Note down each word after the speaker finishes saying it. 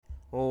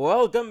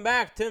Welcome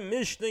back to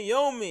Mishna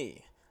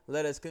Yomi.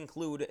 Let us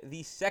conclude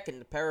the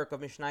second Perek of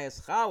Mishnah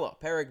Challah,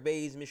 Perek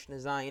Beis, Mishnah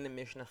Zayin, and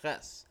Mishnah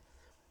Ches.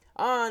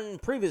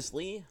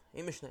 Previously,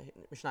 in Mishnah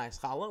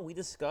Challah, we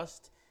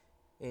discussed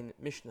in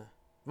Mishnah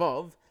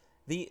Vav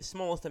the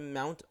smallest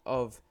amount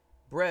of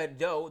bread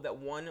dough that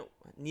one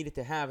needed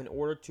to have in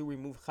order to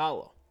remove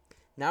challah.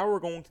 Now we're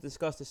going to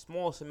discuss the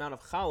smallest amount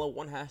of challah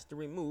one has to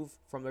remove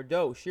from their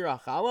dough. Shira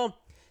challah,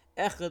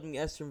 echad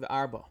mi'esrim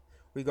ve'arba.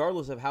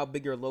 Regardless of how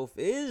big your loaf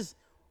is,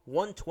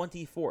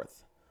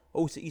 1/24th.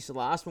 Osa isa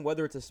la'asman,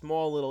 whether it's a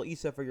small little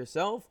isa for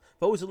yourself,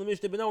 osa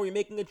l'mishna b'no, you're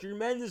making a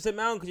tremendous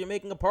amount because you're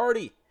making a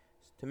party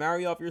to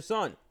marry off your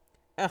son.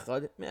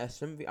 Echad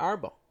mi'esrim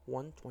ve'arba,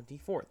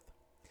 1/24th.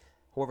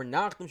 However,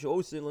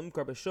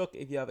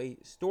 if you have a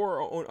store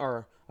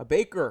or a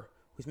baker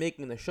who's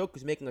making the shuk,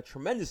 who's making a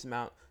tremendous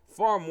amount,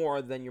 far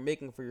more than you're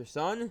making for your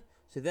son,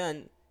 so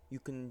then you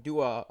can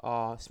do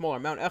a smaller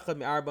amount. Echad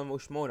me'arba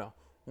moshmona,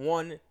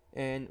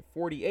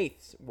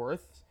 1/48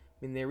 worth.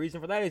 And the reason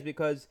for that is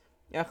because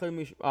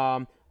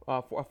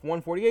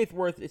 1/48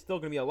 worth is still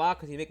going to be a lot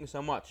because he's making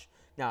so much.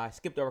 Now, I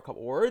skipped over a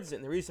couple words,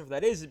 and the reason for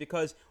that is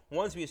because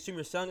once we assume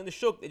you're selling in the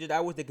shuk, they just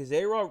out with the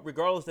gezerah,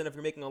 regardless then if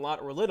you're making a lot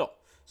or a little.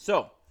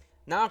 So,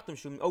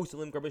 once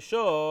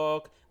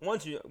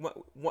you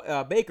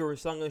baker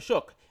is selling in the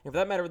shuk, and for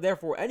that matter,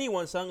 therefore,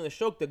 anyone selling in the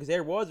shuk, the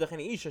gezerah was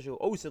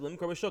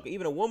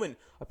even a woman,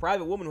 a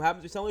private woman who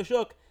happens to be selling in the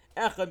shuk,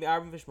 just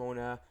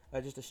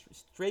a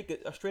straight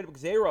up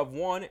gezerah of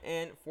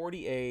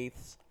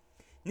 1/48.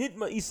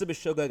 Nitma isa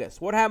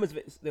b'shogag. What happens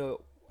if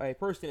a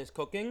person is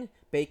cooking,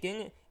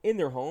 baking in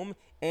their home,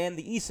 and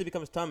the isa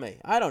becomes tameh?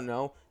 I don't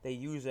know. They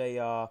use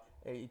a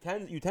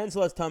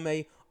utensil as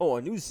tameh. Oh,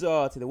 a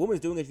nusa to the woman's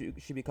doing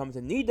it, she becomes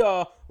a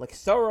nida, like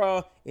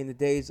Sarah in the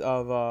days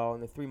of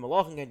when the three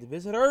malachim came to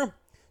visit her.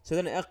 So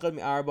then echad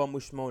mi'arba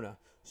mushmona.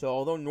 So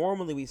although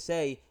normally we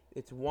say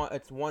it's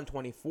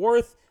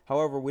 1/24th,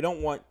 however, we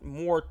don't want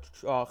more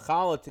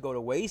challah to go to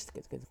waste.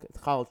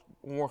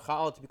 More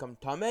challah to become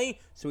tameh,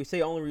 so we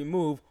say only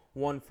remove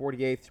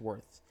 1/48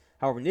 worth.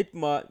 However,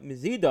 nitma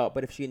mizida,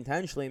 but if she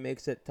intentionally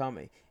makes it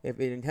tameh, if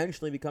it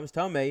intentionally becomes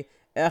tameh,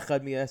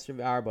 echad mi'esrim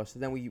ve'arba. So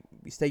then you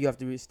have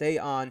to stay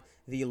on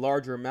the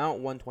larger amount,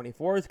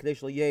 1/24th,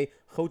 kadesh liyeh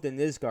choten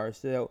nizkar,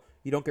 so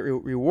you don't get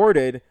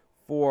rewarded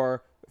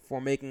for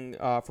making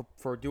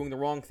for doing the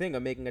wrong thing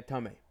of making a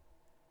tameh.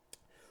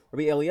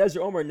 Rabbi Eliezer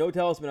Omer no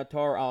tells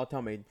minatar al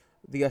tameh.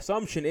 The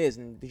assumption is,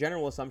 and the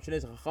general assumption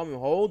is, Chachamim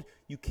hold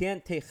you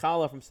can't take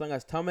challah from something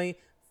as tameh,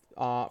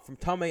 from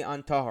tameh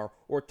on tahar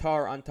or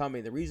tahar on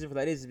tameh. The reason for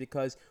that is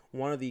because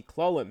one of the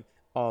klalim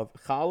of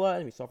challah,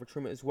 and we saw for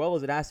truma as well,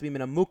 is it has to be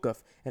min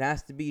mukaf. It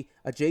has to be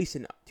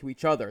adjacent to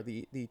each other.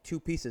 The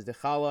two pieces, the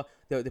challah,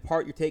 the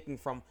part you're taking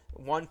from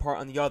one part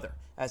on the other,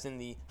 as in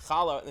the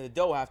challah and the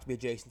dough have to be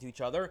adjacent to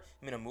each other,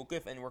 min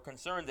mukaf. And we're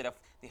concerned that if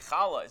the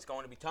challah is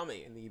going to be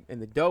tameh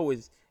and the dough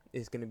is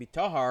going to be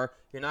tahar,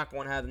 you're not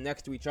going to have them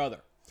next to each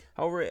other.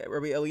 However,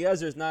 Rabbi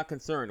Eliezer is not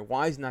concerned.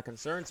 Why is he not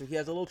concerned? So he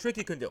has a little trick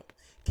you can do.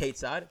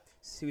 Ketzad,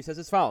 so he says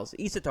as follows: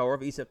 Isa tahor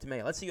of Isa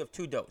tameh. Let's say you have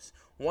two doughs.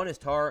 One is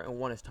tahar and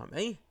one is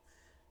tameh.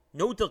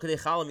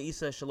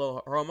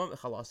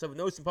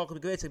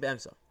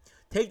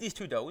 Take these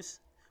two doughs,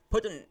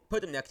 put them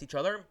next to each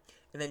other,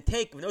 and then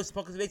take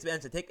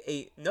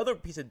another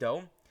piece of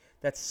dough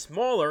that's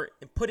smaller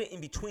and put it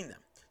in between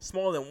them.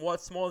 Smaller than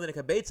what? Smaller than a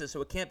kibetza, so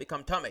it can't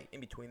become tameh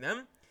in between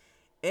them.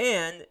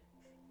 And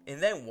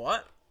then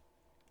what?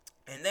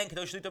 And then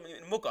kadosh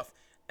mukaf,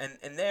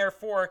 and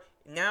therefore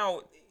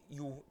now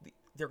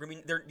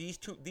these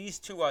two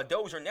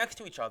doughs are next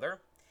to each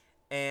other,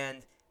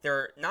 and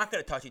they're not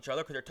going to touch each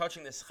other because they're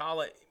touching this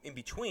challah in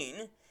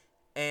between,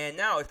 and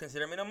now it's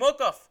considered min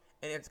mukaf,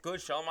 and it's good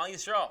shalom al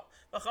Yisrael.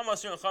 But Chama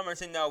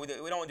say no, we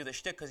don't want to do the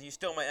shtick because you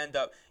still might end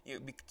up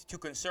be too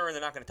concerned.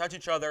 They're not going to touch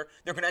each other.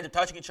 They're going to end up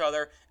touching each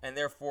other, and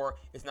therefore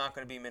it's not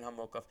going to be min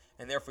mukaf,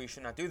 and therefore you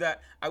should not do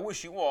that. I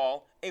wish you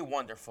all a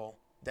wonderful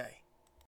day.